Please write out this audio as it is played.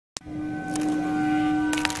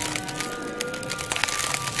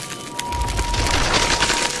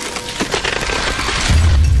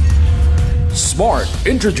Smart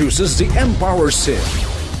introduces the mPower SIM.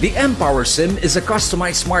 The mPower SIM is a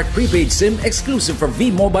customized Smart prepaid SIM exclusive for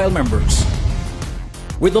V-Mobile members.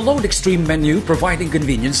 With the LoadXtreme menu providing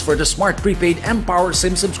convenience for the Smart prepaid mPower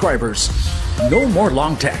SIM subscribers, no more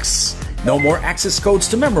long texts, no more access codes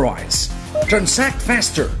to memorize. Transact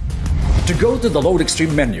faster. To go to the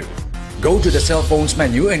LoadXtreme menu, go to the cell phones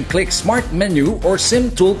menu and click Smart menu or SIM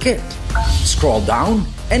toolkit. Scroll down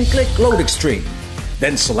and click LoadXtreme.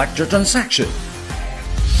 Then select your transaction.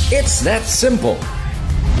 It's that simple.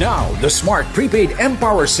 Now, the Smart prepaid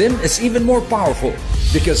mPower SIM is even more powerful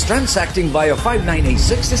because transacting via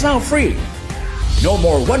 5986 is now free. No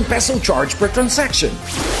more 1 peso charge per transaction.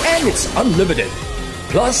 And it's unlimited.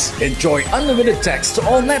 Plus, enjoy unlimited text to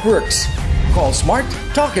all networks. Call Smart,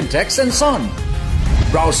 talk and text, and Sun.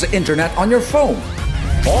 Browse the internet on your phone.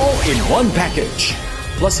 All in one package.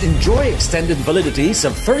 Plus, enjoy extended validities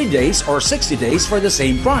of 30 days or 60 days for the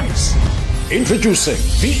same price. Introducing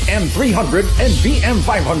VM300 and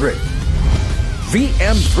VM500.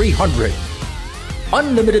 VM300.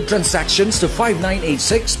 Unlimited transactions to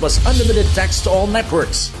 5986 plus unlimited text to all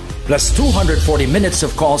networks. Plus 240 minutes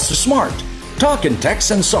of calls to Smart, talk and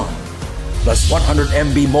text, and Sun. Plus 100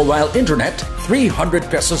 MB mobile internet,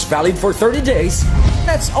 300 pesos valid for 30 days.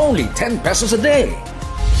 That's only 10 pesos a day.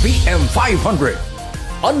 VM500.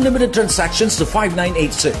 Unlimited transactions to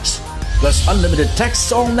 5986. Plus unlimited text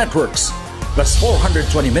to all networks. Plus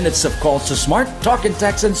 420 minutes of calls to Smart, talk and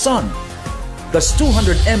text, and Sun. Plus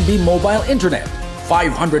 200 MB mobile internet,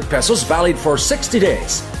 500 pesos valid for 60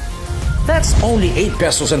 days. That's only 8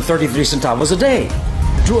 pesos and 33 centavos a day.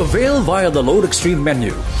 To avail via the LoadXtreme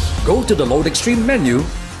menu, go to the LoadXtreme menu,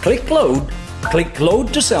 click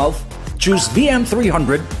Load to Self, choose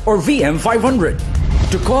VM300 or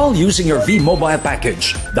VM500. To call using your V-Mobile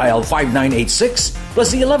package, dial 5986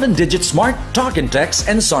 plus the 11-digit Smart, talk and text,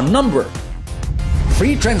 and Sun number.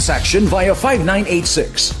 Free transaction via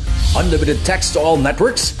 5986. Unlimited text to all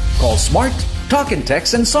networks, call Smart, talk and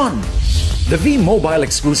text, and Sun. The V-Mobile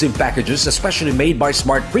exclusive packages especially made by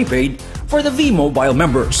Smart Prepaid for the V-Mobile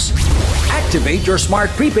members. Activate your Smart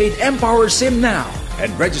Prepaid mPower SIM now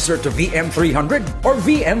and register to VM300 or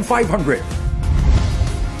VM500.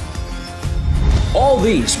 All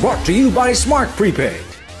these brought to you by Smart Prepaid.